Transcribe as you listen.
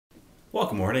Well,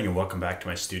 good morning and welcome back to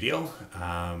my studio.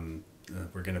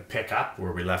 We're going to pick up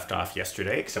where we left off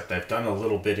yesterday, except I've done a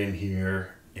little bit in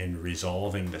here in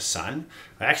resolving the sun.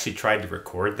 I actually tried to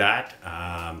record that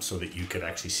so that you could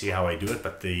actually see how I do it,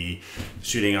 but the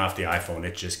shooting off the iPhone,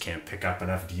 it just can't pick up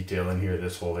enough detail in here.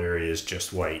 This whole area is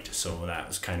just white, so that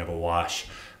was kind of a wash.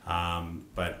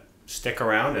 But stick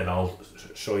around and I'll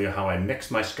show you how I mix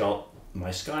my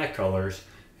sky colors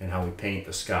and how we paint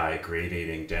the sky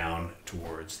gradating down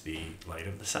towards the light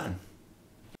of the sun.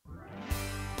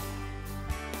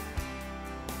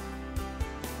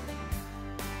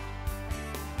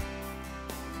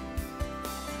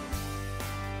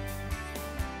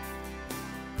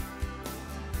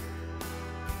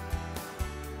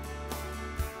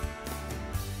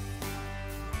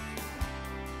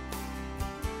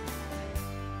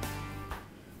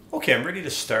 Okay, I'm ready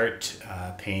to start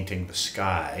painting the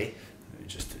sky. Let me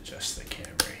just adjust the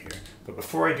camera here. But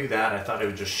before I do that, I thought I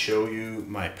would just show you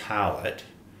my palette.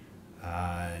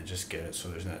 And just get it so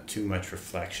there's not too much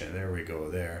reflection. There we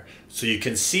go there. So you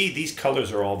can see these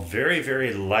colors are all very,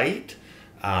 very light,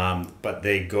 but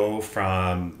they go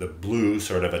from the blue,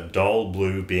 sort of a dull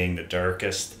blue being the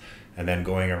darkest, and then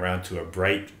going around to a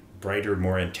brighter,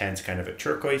 more intense kind of a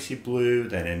turquoisey blue,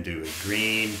 then into a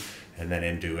green, and then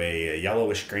into a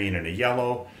yellowish green and a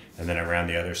yellow, and then around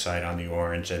the other side on the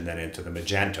orange, and then into the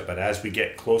magenta. But as we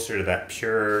get closer to that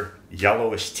pure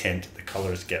yellowish tint, the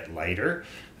colors get lighter,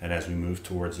 and as we move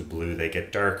towards the blue, they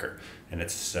get darker. And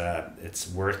it's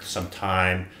worth some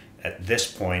time at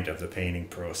this point of the painting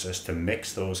process to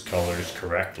mix those colors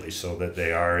correctly so that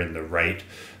they are in the right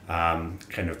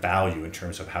kind of value in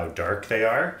terms of how dark they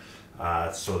are,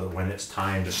 so that when it's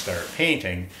time to start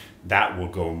painting, that will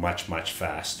go much, much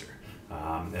faster.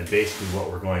 And basically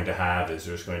what we're going to have is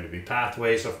there's going to be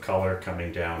pathways of color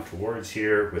coming down towards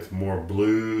here with more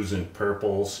blues and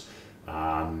purples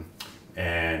and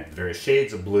various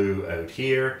shades of blue out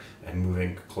here, and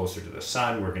moving closer to the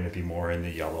sun we're going to be more in the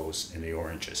yellows and the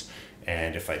oranges.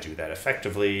 And if I do that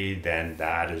effectively, then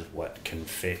that is what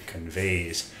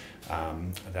conveys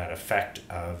that effect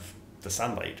of the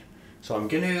sunlight. So I'm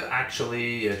going to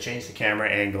actually change the camera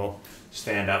angle,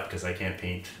 stand up because I can't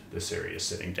paint this area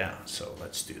sitting down. So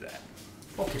let's do that.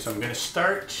 Okay, so I'm going to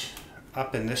start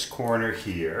up in this corner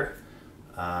here,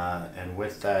 and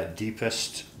with that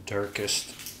deepest,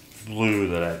 darkest blue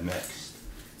that I've mixed.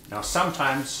 Now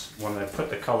sometimes when I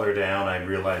put the color down, I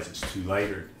realize it's too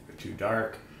light or too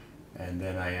dark, and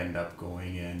then I end up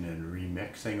going in and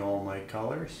remixing all my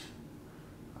colors.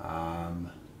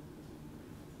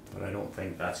 But I don't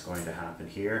think that's going to happen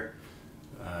here.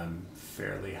 I'm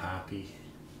fairly happy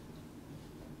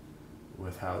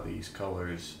with how these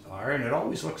colors are, and it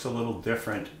always looks a little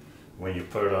different when you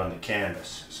put it on the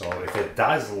canvas. So if it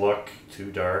does look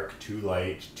too dark, too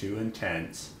light, too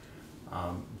intense,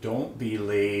 don't be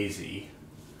lazy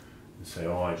and say,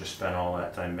 oh, I just spent all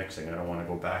that time mixing, I don't want to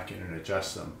go back in and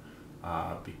adjust them,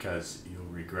 because you'll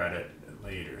regret it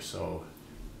later. So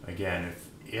again,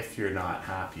 if you're not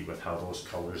happy with how those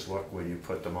colors look when you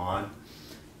put them on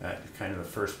at kind of the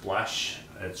first blush,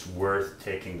 it's worth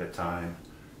taking the time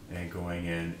and going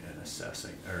in and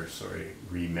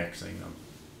remixing them.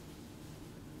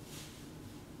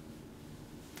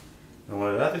 And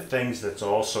one of the other things that's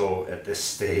also at this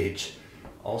stage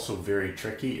also very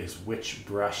tricky is which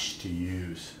brush to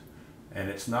use. And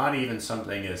it's not even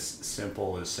something as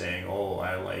simple as saying, oh,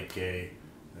 I like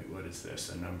what is this,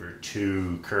 a number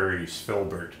 2 Curry's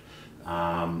Filbert,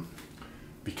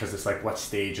 because it's like, what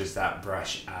stage is that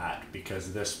brush at?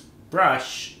 Because this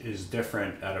brush is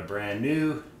different at a brand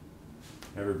new,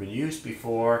 never been used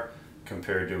before,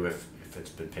 compared to if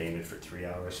it's been painted for 3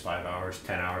 hours, 5 hours,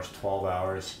 10 hours, 12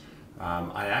 hours.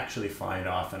 I actually find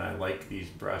often I like these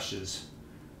brushes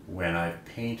when I've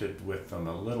painted with them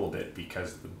a little bit,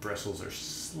 because the bristles are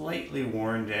slightly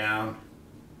worn down.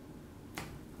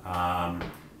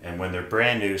 And when they're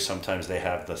brand new, sometimes they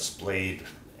have the splayed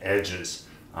edges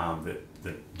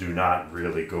that do not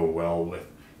really go well with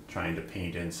trying to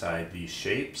paint inside these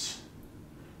shapes,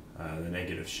 the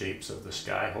negative shapes of the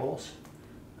sky holes.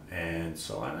 And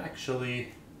so I'm actually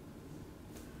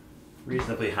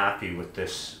reasonably happy with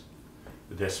this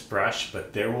brush,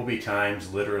 but there will be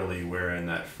times literally where in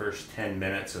that first 10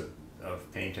 minutes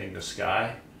of painting the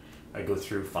sky, I go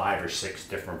through 5 or 6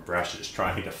 different brushes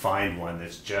trying to find one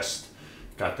that's just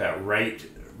got that right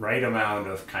amount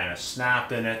of kind of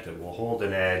snap in it that will hold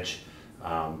an edge,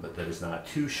 but that is not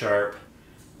too sharp.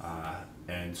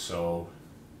 And so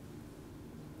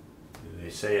they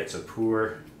say it's a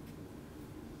poor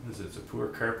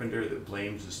carpenter that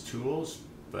blames his tools,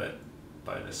 but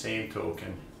by the same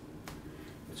token,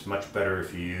 it's much better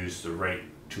if you use the right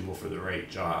tool for the right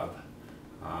job.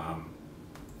 And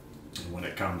when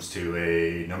it comes to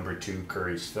a number 2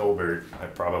 Curry's filbert, I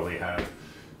probably have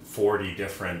 40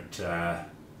 different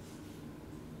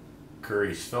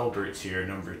Curry's filberts here,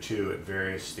 number 2, at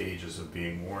various stages of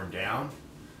being worn down.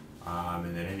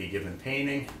 And in any given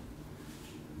painting,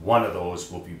 one of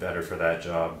those will be better for that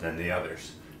job than the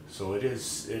others. So it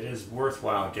is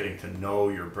worthwhile getting to know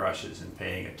your brushes and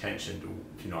paying attention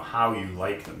to how you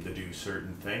like them to do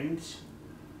certain things.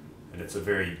 And it's a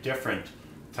very different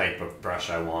type of brush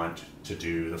I want to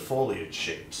do the foliage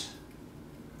shapes.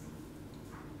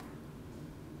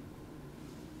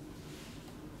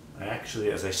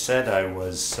 Actually, as I said, I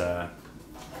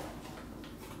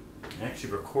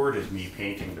actually recorded me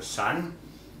painting the sun,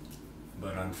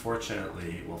 but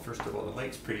unfortunately, well, first of all, the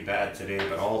light's pretty bad today,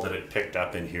 but all that it picked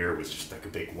up in here was just like a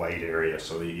big white area,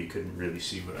 so that you couldn't really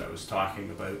see what I was talking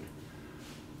about.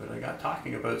 But I got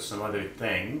talking about some other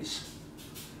things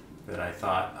that I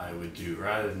thought I would do.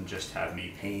 Rather than just have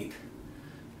me paint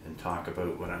and talk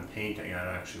about what I'm painting,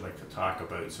 I'd actually like to talk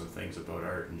about some things about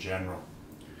art in general.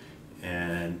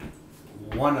 And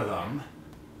one of them,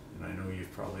 and I know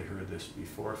you've probably heard this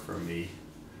before from me,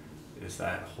 is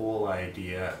that whole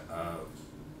idea of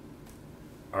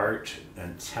art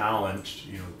and talent,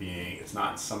 being, it's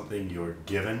not something you're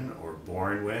given or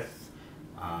born with,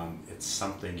 it's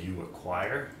something you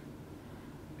acquire.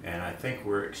 And I think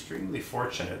we're extremely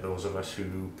fortunate, those of us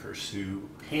who pursue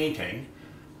painting,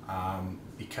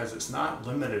 because it's not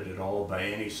limited at all by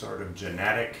any sort of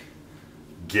genetic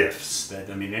gifts.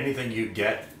 Anything you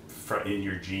get in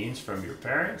your genes from your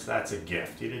parents, that's a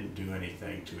gift. You didn't do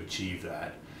anything to achieve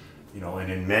that.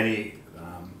 And in many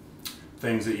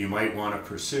things that you might want to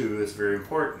pursue, it's very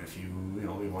important. If you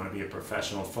want to be a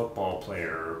professional football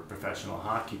player or a professional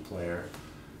hockey player,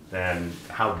 then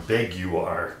how big you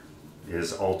are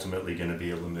is ultimately going to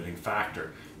be a limiting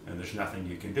factor, and there's nothing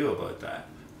you can do about that.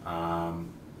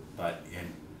 And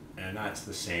that's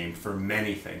the same for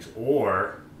many things.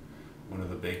 Or one of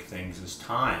the big things is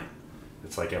time.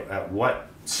 It's like at what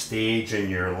stage in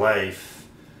your life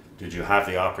did you have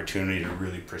the opportunity to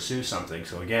really pursue something?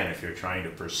 So again, if you're trying to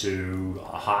pursue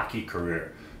a hockey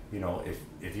career,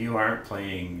 if you aren't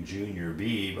playing junior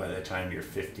B by the time you're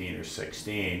 15 or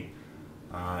 16,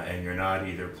 and you're not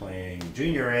either playing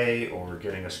junior A or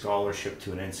getting a scholarship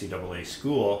to an NCAA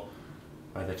school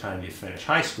by the time you finish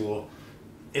high school,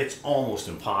 it's almost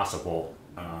impossible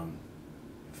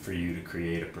for you to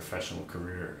create a professional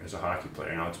career as a hockey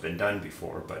player. Now, it's been done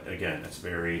before, but again, it's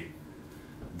very,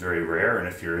 very rare. And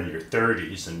if you're in your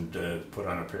 30s and put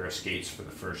on a pair of skates for the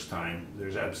first time,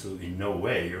 there's absolutely no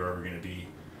way you're ever going to be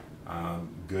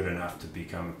good enough to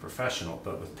become a professional.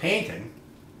 But with painting,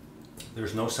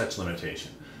 there's no such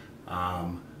limitation.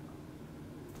 I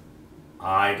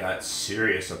got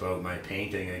serious about my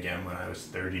painting again when I was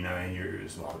 39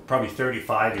 years, well, probably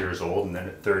 35 years old, and then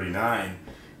at 39,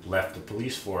 left the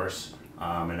police force,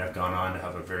 and I've gone on to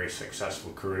have a very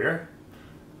successful career.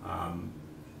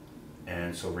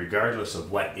 And so regardless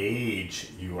of what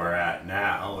age you are at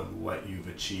now and what you've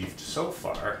achieved so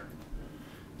far,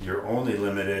 you're only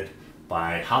limited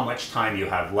by how much time you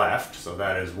have left. So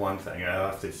that is one thing. I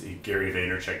have to see Gary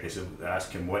Vaynerchuk, they said,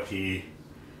 ask him what he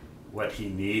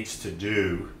needs to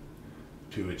do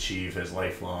to achieve his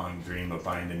lifelong dream of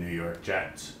buying the New York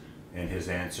Jets. And his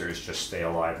answer is just stay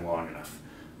alive long enough.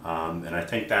 And I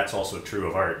think that's also true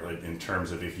of art, like in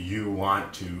terms of if you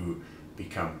want to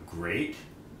become a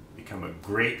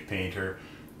great painter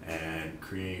and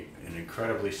create an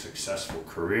incredibly successful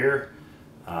career,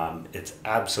 it's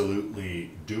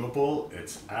absolutely doable.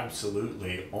 It's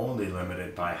absolutely only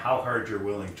limited by how hard you're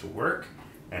willing to work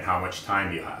and how much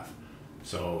time you have.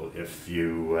 So if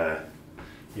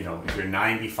if you're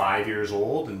 95 years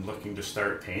old and looking to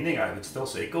start painting, I would still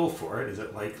say go for it. Is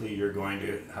it likely you're going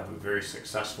to have a very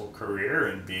successful career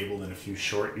and be able in a few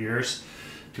short years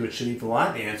to achieve a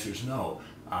lot? The answer is no.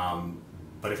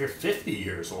 But if you're 50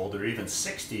 years old or even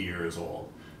 60 years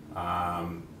old,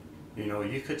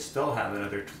 you could still have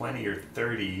another 20 or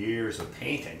 30 years of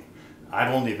painting.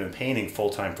 I've only been painting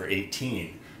full-time for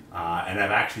 18, and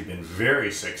I've actually been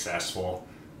very successful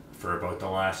for about the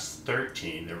last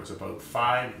 13. There was about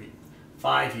five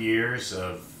years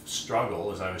of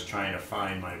struggle as I was trying to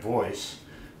find my voice,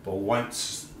 but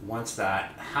once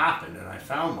that happened and I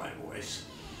found my voice,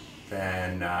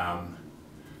 then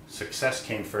success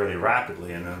came fairly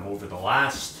rapidly. And then over the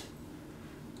last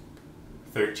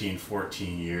 13,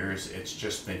 14 years, it's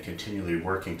just been continually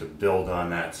working to build on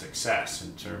that success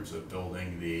in terms of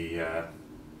building the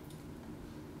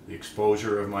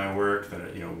exposure of my work,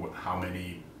 that how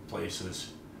many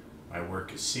places my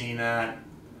work is seen at,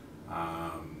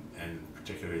 and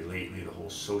particularly lately, the whole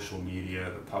social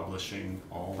media, the publishing,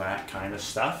 all that kind of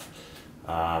stuff.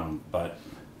 But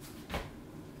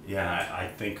yeah, I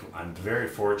think I'm very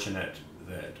fortunate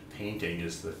that painting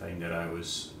is the thing that I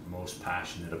was most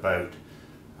passionate about,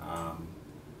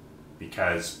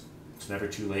 because it's never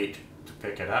too late to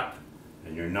pick it up,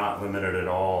 and you're not limited at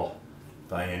all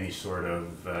by any sort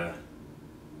of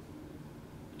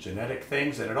genetic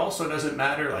things. And it also doesn't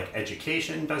matter, like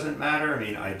education doesn't matter. I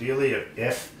mean, ideally,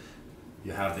 if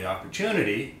you have the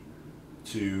opportunity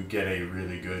to get a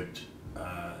really good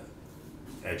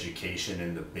education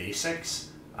in the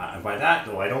basics, and by that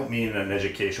though I don't mean an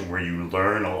education where you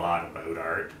learn a lot about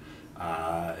art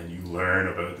and you learn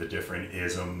about the different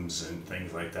isms and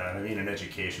things like that. I mean an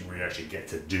education where you actually get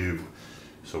to do,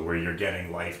 so where you're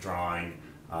getting life drawing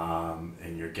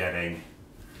and you're getting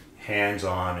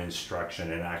hands-on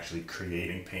instruction and actually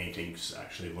creating paintings,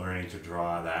 actually learning to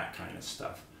draw, that kind of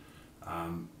stuff.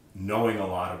 Knowing a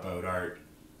lot about art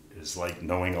is like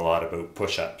knowing a lot about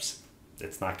push-ups.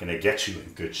 It's not going to get you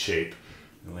in good shape.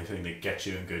 The only thing that gets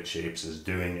you in good shape is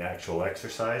doing the actual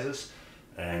exercises,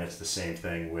 and it's the same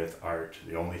thing with art.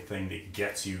 The only thing that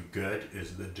gets you good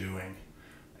is the doing.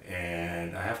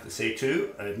 And I have to say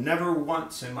too, I've never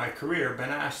once in my career been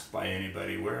asked by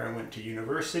anybody where I went to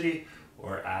university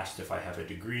or asked if I have a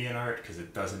degree in art, because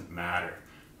it doesn't matter.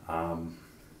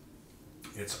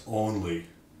 It's only,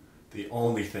 the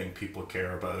only thing people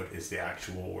care about is the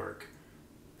actual work.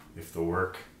 If the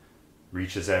work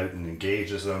reaches out and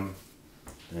engages them,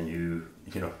 then you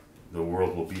know, the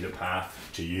world will beat a path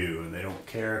to you. And they don't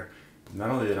care, not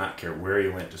only do they not care where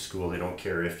you went to school, they don't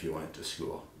care if you went to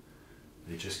school.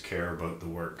 They just care about the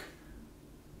work.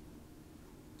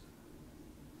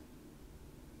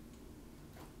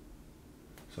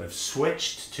 So I've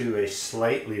switched to a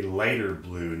slightly lighter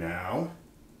blue now,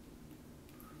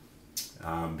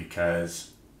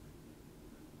 because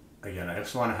again, I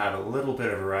just want to have a little bit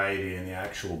of variety in the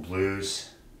actual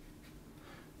blues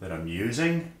that I'm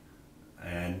using.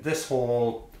 And this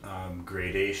whole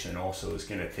gradation also is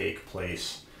going to take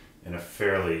place in a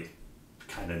fairly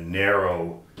kind of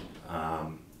narrow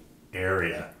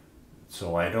area.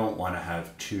 So I don't want to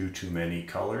have too many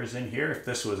colors in here. If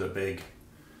this was a big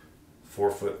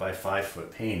 4 foot by 5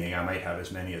 foot painting, I might have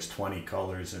as many as 20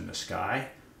 colors in the sky.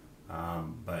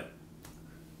 But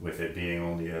with it being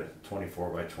only a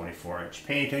 24 by 24 inch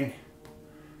painting,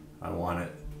 I want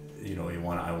it, you know,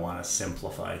 I want to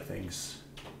simplify things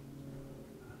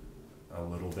a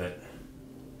little bit.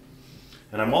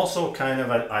 And I'm also kind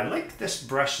of, I like this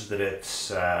brush that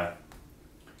it's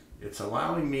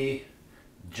allowing me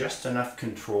just enough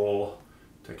control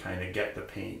to kind of get the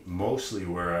paint mostly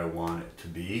where I want it to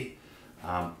be.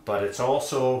 But it's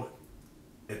also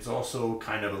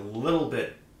kind of a little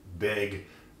bit big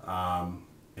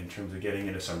in terms of getting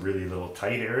into some really little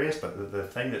tight areas. But the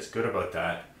thing that's good about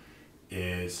that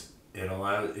is it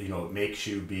allows, you know, it makes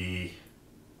you be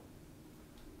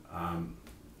a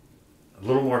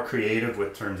little more creative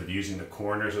with terms of using the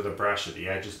corners of the brush or the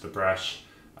edges of the brush,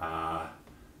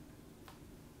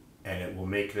 and it will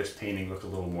make this painting look a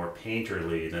little more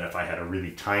painterly than if I had a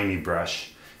really tiny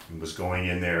brush and was going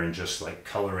in there and just like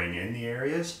coloring in the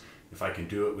areas. If I can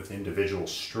do it with individual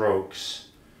strokes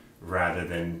rather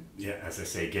than, yeah, as I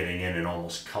say, getting in and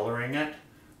almost coloring it,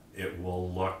 it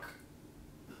will look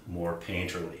more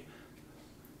painterly,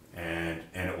 and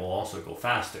it will also go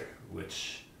faster,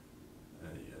 which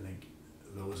I think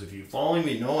those of you following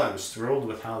me know I was thrilled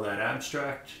with how that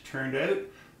abstract turned out,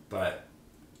 but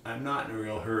I'm not in a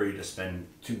real hurry to spend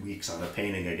 2 weeks on a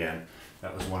painting again.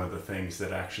 That was one of the things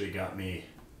that actually got me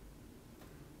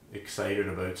excited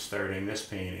about starting this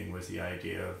painting, was the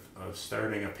idea of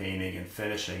starting a painting and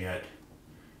finishing it,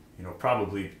 you know,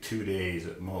 probably 2 days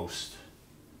at most.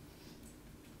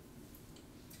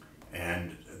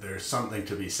 And there's something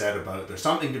to be said about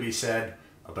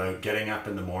getting up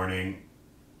in the morning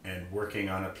and working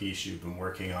on a piece you've been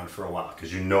working on for a while,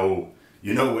 because you know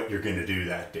what you're going to do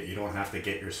that day. You don't have to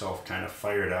get yourself kind of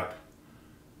fired up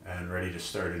and ready to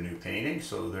start a new painting.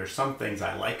 So there's some things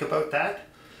I like about that,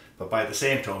 but by the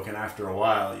same token, after a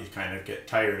while you kind of get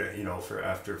tired, you know,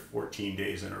 after 14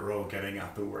 days in a row getting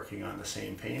up and working on the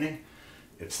same painting.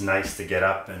 It's nice to get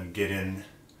up and get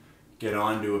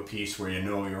onto a piece where you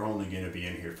know you're only going to be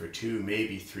in here for 2,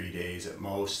 maybe 3 days at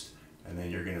most, and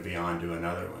then you're going to be on to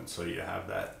another one. So you have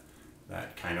that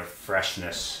kind of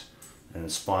freshness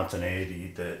and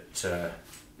spontaneity that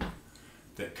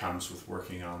comes with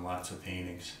working on lots of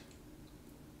paintings.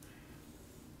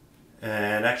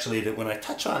 And actually, when I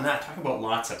touch on that, talk about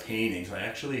lots of paintings, I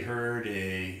actually heard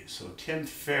Tim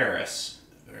Ferriss,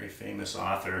 a very famous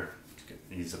author,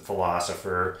 he's a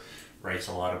philosopher, writes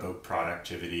a lot about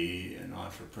productivity and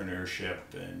entrepreneurship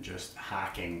and just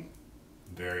hacking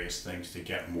various things to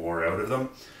get more out of them.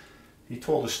 He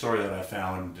told a story that I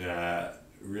found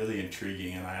really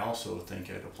intriguing, and I also think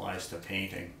it applies to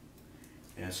painting.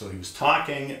 And so he was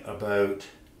talking about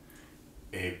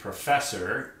a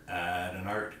professor at an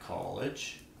art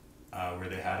college where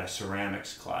they had a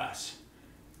ceramics class.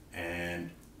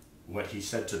 And what he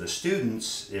said to the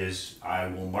students is, I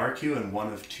will mark you in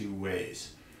one of two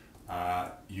ways.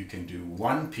 You can do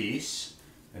one piece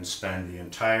and spend the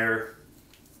entire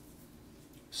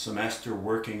semester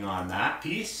working on that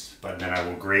piece, but then I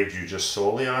will grade you just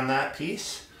solely on that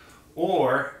piece.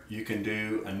 Or you can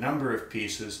do a number of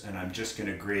pieces and I'm just going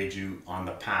to grade you on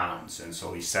the pounds. And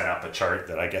so he set up a chart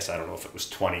that I don't know if it was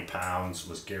 20 pounds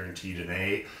was guaranteed an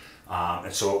A.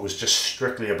 And so it was just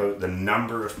strictly about the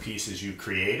number of pieces you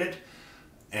created.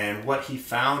 And what he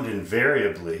found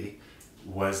invariably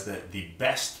was that the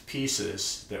best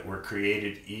pieces that were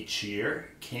created each year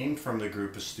came from the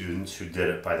group of students who did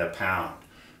it by the pound.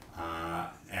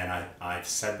 And I've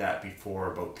said that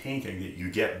before about painting, that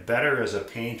you get better as a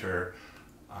painter,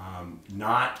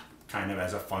 not kind of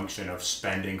as a function of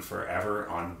spending forever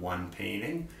on one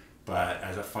painting, but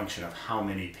as a function of how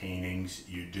many paintings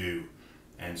you do.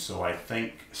 And so I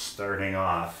think starting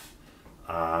off,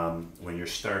 when you're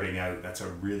starting out, that's a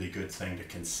really good thing to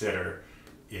consider,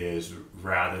 is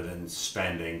rather than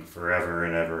spending forever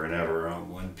and ever and ever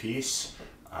on one piece,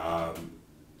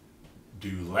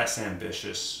 do less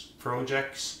ambitious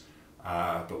projects,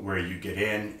 but where you get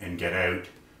in and get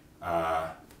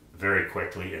out very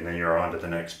quickly, and then you're on to the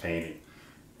next painting.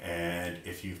 And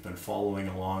if you've been following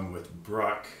along with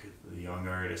Brooke, the young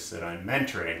artist that I'm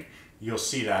mentoring, you'll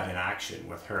see that in action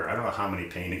with her. I don't know how many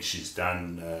paintings she's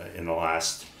done in the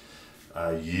last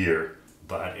year,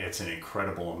 but it's an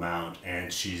incredible amount,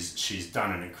 and she's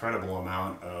done an incredible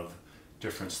amount of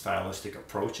different stylistic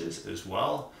approaches as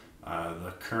well.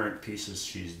 The current pieces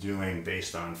she's doing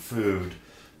based on food,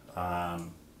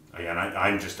 again,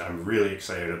 I'm really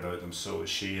excited about them. So is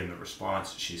she, and the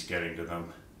response she's getting to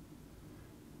them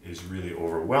is really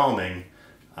overwhelming.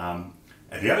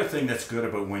 And the other thing that's good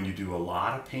about when you do a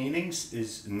lot of paintings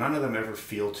is none of them ever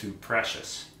feel too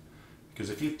precious. Because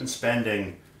if you've been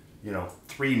spending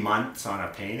 3 months on a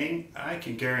painting, I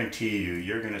can guarantee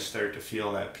you're going to start to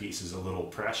feel that piece is a little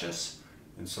precious.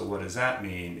 And so what does that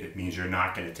mean? It means you're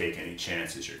not going to take any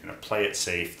chances. You're going to play it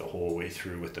safe the whole way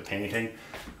through with the painting.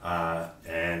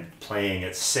 And playing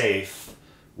it safe,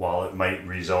 while it might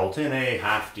result in a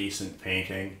half-decent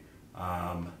painting,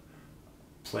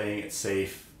 playing it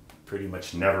safe pretty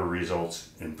much never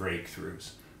results in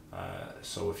breakthroughs.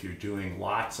 So if you're doing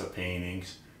lots of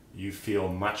paintings, you feel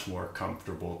much more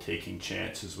comfortable taking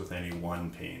chances with any one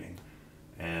painting.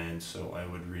 And so I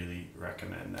would really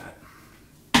recommend that.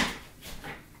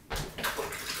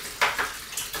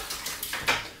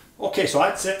 Okay, so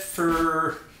that's it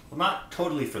for, well, not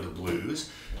totally for the blues,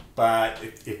 but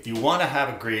if you want to have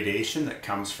a gradation that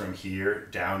comes from here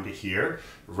down to here,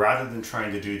 rather than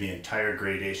trying to do the entire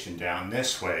gradation down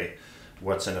this way,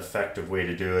 what's an effective way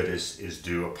to do it is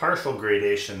do a partial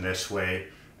gradation this way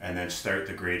and then start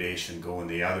the gradation going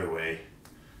the other way,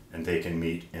 and they can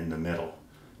meet in the middle.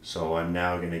 So I'm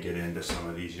now going to get into some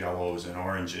of these yellows and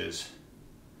oranges.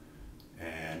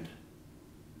 And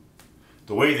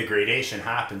the way the gradation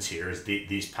happens here is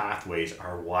these pathways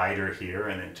are wider here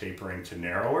and then tapering to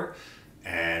narrower,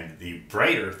 and the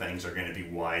brighter things are going to be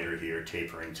wider here,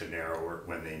 tapering to narrower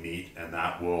when they meet, and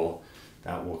that will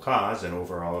cause an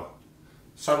overall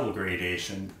subtle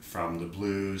gradation from the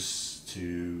blues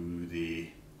to the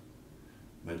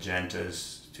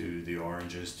magentas to the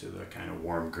oranges to the kind of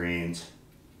warm greens.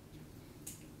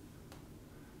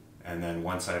 And then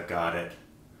once I've got it,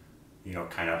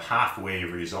 kind of halfway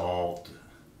resolved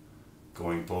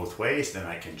going both ways, then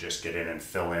I can just get in and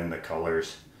fill in the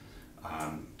colors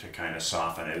to kind of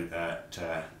soften out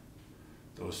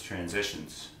those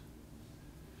transitions.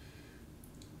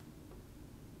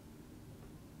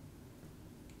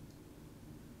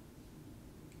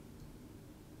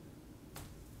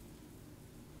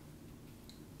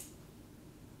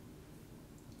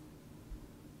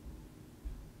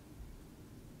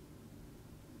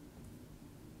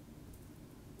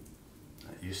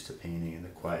 Used to painting in the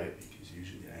quiet because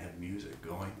usually I have music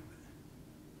going.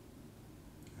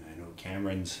 I know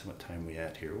Cameron's, what time are we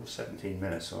at here? Well, 17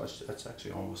 minutes, so that's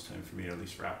actually almost time for me to at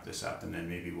least wrap this up, and then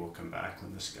maybe we'll come back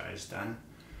when this guy's done.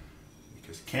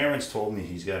 Because Cameron's told me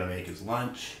he's got to make his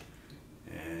lunch,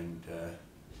 and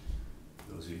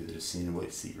those of you that have seen him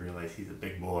realize he's a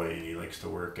big boy and he likes to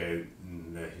work out,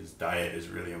 and his diet is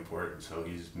really important, so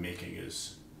he's making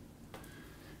his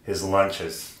lunch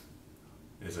as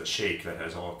is a shake that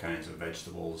has all kinds of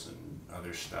vegetables and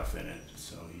other stuff in it.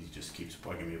 So he just keeps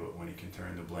bugging me about when he can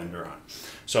turn the blender on.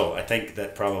 So I think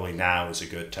that probably now is a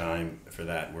good time for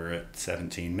that. We're at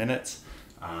 17 minutes.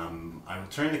 I will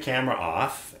turn the camera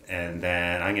off, and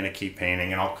then I'm going to keep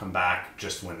painting, and I'll come back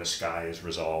just when the sky is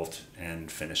resolved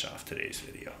and finish off today's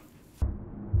video.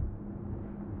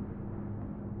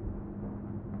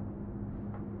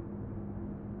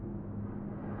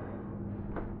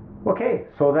 Okay,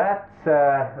 so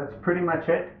that's pretty much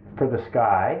it for the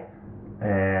sky,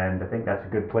 and I think that's a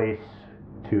good place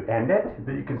to end it.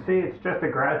 But you can see it's just a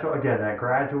gradual, again, that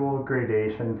gradual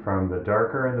gradation from the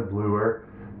darker and the bluer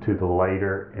to the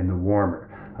lighter and the warmer.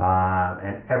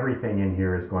 And everything in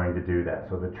here is going to do that.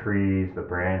 So the trees, the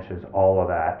branches, all of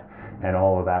that, and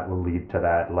all of that will lead to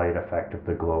that light effect of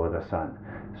the glow of the sun.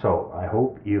 So I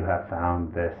hope you have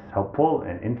found this helpful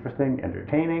and interesting,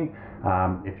 entertaining.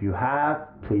 If you have,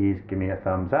 please give me a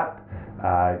thumbs up.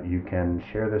 You can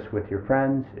share this with your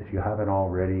friends. If you haven't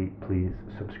already, please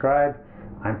subscribe.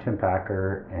 I'm Tim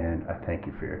Packer, and I thank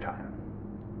you for your time.